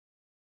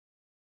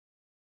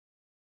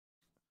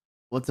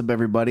What's up,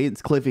 everybody?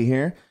 It's Cliffy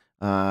here.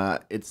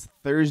 It's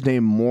Thursday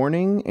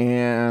morning,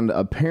 and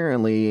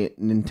apparently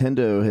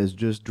Nintendo has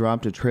just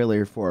dropped a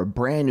trailer for a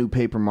brand new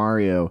Paper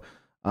Mario.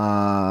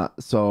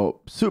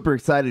 So super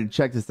excited to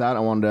check this out. I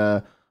wanted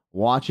to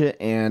watch it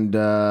and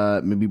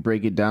maybe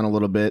break it down a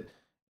little bit.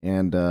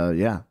 And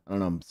yeah, I don't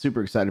know. I'm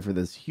super excited for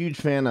this. Huge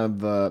fan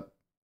of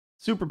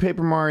Super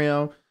Paper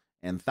Mario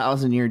and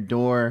Thousand Year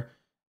Door.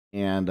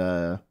 And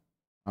I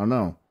don't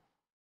know.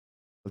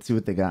 Let's see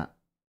what they got.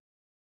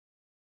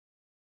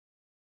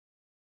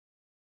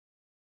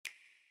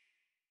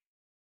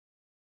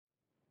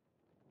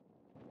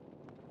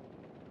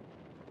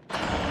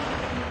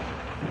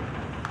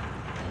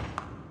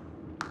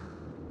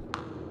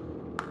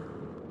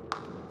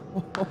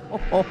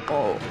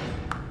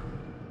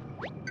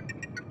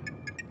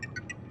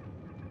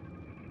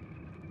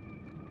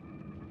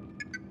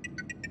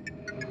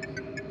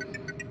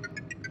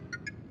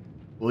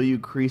 Will you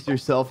crease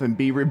yourself and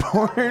be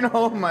reborn?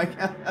 Oh my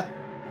god.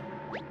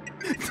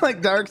 It's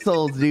like Dark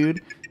Souls,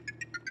 dude.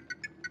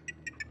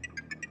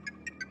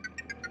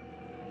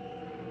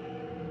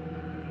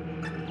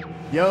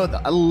 Yo,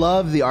 I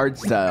love the art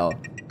style.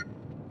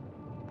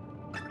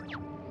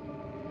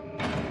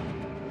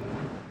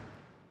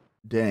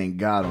 Dang,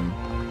 got him.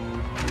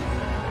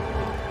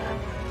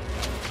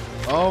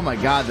 Oh my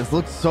god, this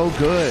looks so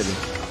good.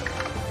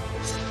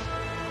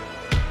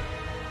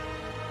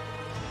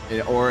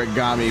 An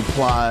origami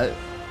plot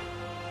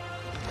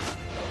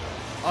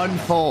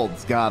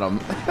unfolds. Got him.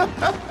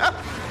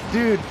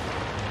 Dude.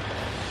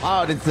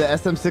 Oh, it's the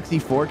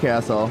SM64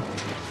 castle.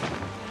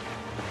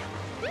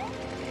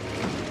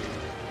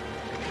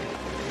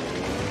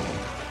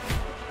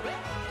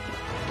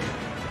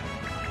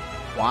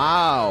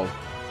 Wow.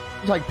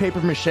 It's like paper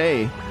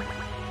mache.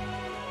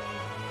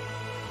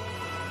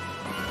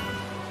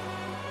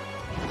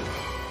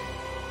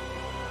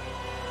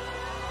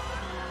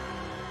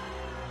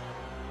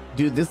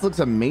 Dude, this looks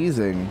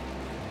amazing.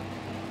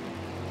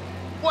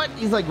 What?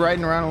 He's like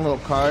riding around in a little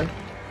car.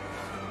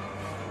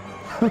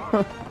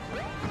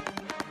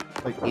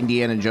 Like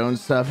Indiana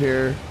Jones stuff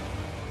here.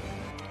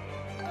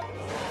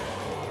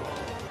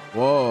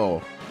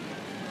 Whoa.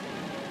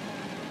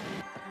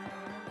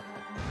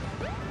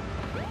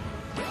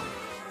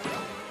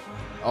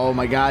 Oh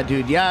my god,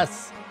 dude,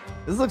 yes.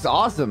 This looks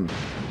awesome.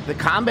 The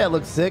combat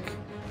looks sick.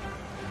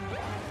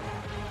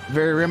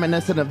 Very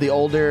reminiscent of the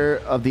older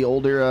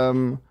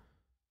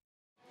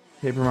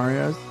Paper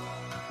Marios.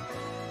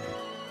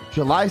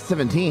 July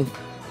 17th.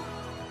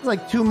 It's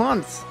like 2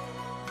 months.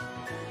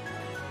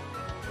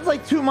 It's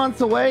like 2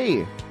 months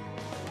away.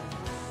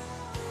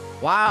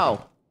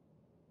 Wow.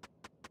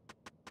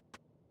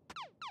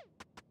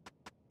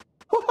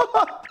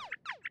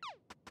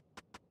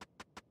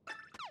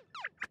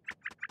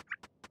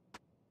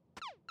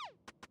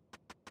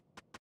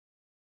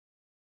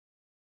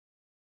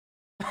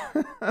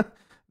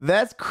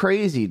 That's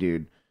crazy,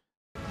 dude.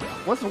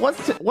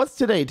 What's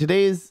today?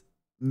 Today's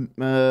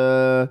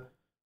May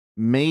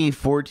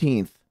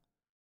 14th.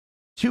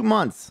 2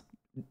 months.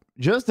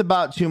 Just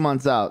about 2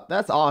 months out.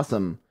 That's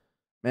awesome.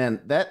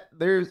 Man, I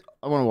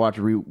want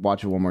to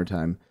rewatch it one more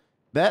time.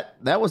 That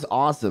was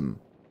awesome.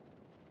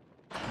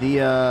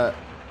 The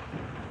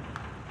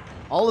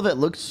all of it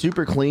looks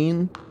super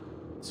clean,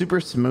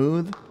 super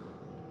smooth.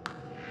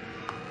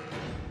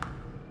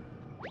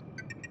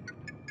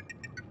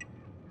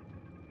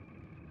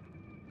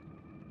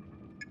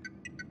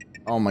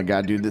 Oh my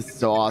god, dude, this is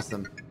so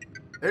awesome.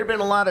 There have been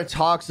a lot of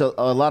talks, a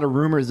lot of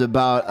rumors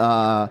about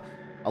a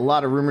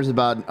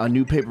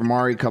new Paper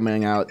Mario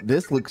coming out.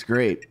 This looks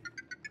great.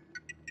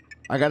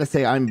 I gotta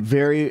say, I'm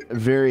very,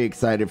 very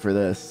excited for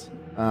this.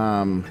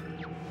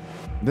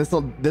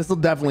 This'll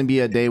definitely be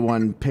a day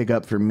one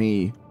pickup for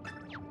me.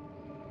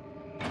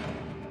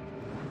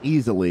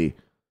 Easily.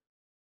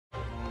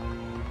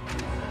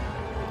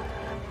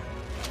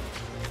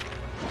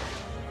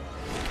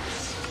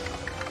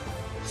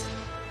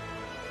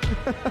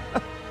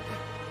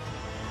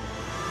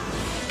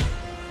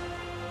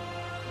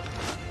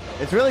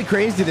 It's really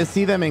crazy to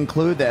see them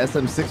include the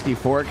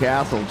SM64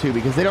 castle too,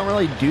 because they don't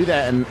really do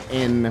that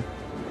in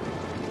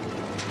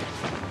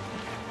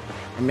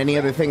many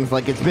other things.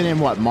 Like, it's been in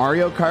what,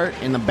 Mario Kart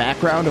in the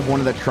background of one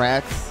of the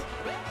tracks.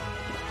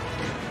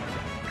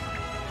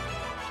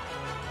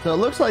 So it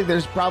looks like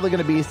there's probably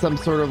going to be some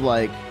sort of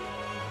like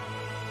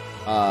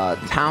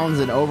towns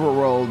and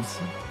overworlds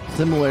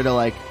similar to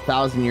like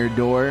Thousand Year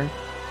Door.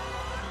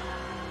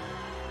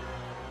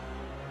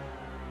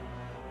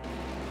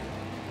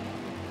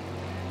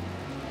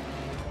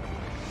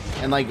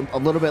 And like a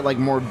little bit like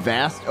more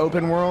vast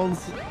open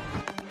worlds.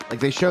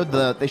 Like they showed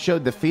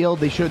the field,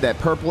 they showed that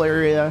purple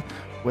area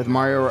with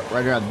Mario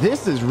right around.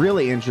 This is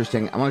really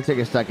interesting. I want to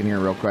take a second here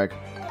real quick.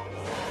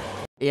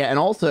 Yeah, and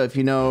also if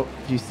you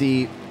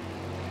see, you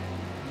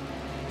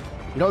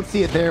don't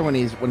see it there when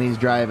he's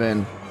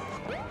driving,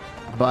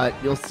 but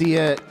you'll see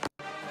it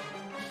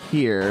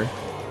here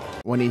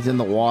when he's in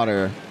the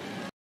water.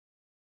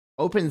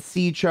 Open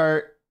sea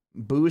chart,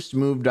 boost,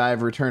 move,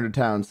 dive, return to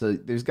town. So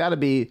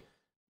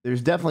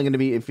there's definitely going to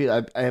be,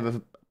 I have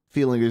a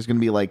feeling there's going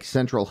to be like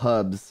central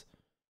hubs.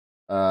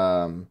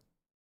 Again,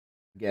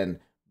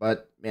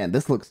 but man,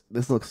 this looks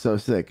so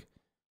sick.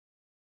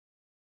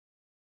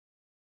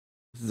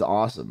 This is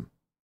awesome.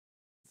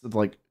 This is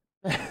like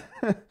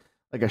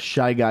like a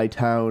Shy Guy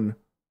town.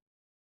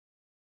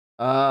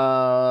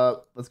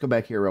 Let's go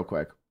back here real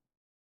quick.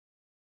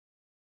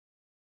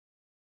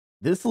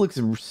 This looks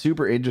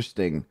super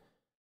interesting.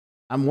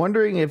 I'm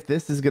wondering if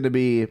this is going to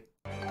be...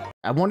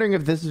 I'm wondering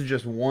if this is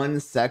just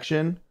one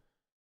section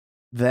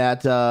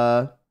that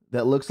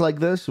that looks like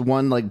this,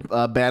 one like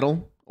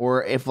battle,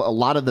 or if a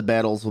lot of the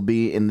battles will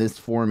be in this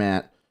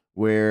format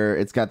where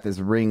it's got this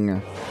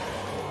ring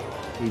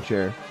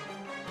feature.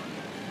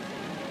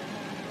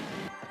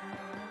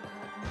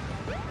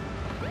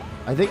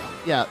 I think,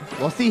 yeah.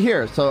 Well, see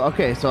here. So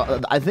okay,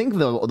 so I think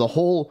the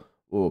whole...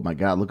 Oh my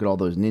god, look at all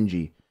those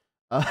ninja.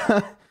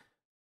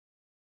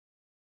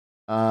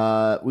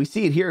 We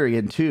see it here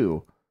again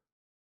too.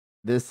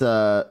 This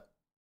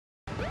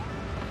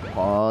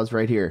pause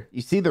right here.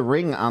 You see the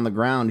ring on the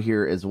ground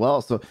here as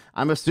well. So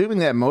I'm assuming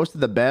that most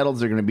of the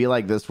battles are going to be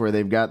like this, where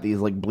they've got these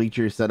like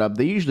bleachers set up.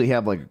 They usually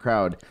have like a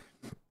crowd.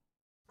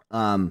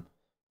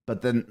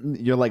 But then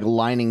you're like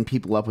lining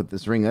people up with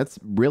this ring. That's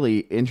really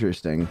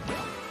interesting.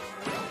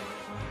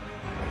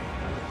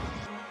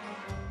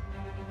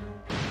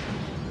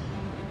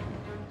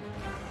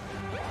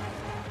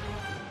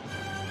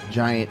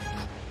 Giant,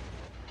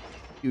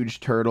 huge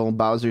turtle,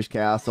 Bowser's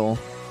Castle.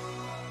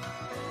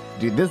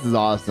 Dude, this is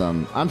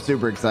awesome. I'm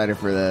super excited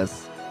for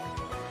this.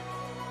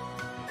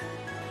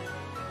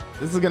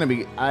 This is gonna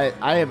be... I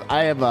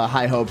have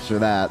high hopes for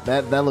that.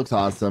 That looks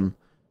awesome.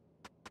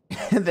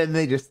 And then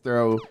they just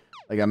throw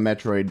like a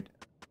Metroid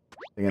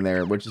thing in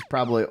there, which is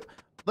probably...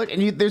 Look,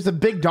 and there's a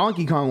big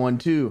Donkey Kong one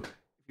too.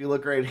 If you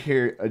look right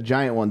here, a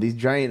giant one. These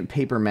giant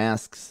paper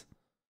masks.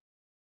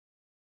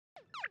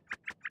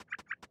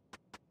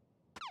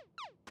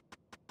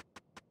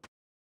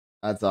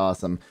 That's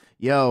awesome.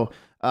 Yo,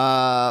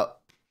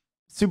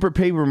 Super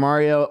Paper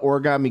Mario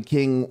Origami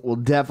King will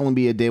definitely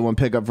be a day one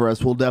pickup for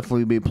us. We'll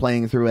definitely be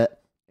playing through it,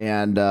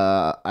 and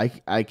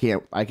I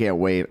can't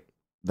wait.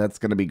 That's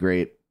gonna be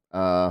great.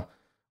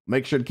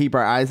 Make sure to keep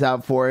our eyes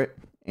out for it,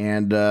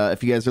 and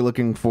if you guys are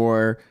looking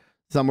for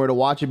somewhere to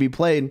watch it be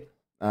played,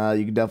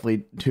 you can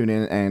definitely tune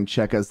in and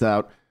check us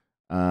out.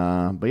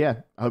 But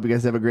yeah, I hope you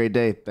guys have a great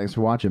day. Thanks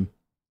for watching.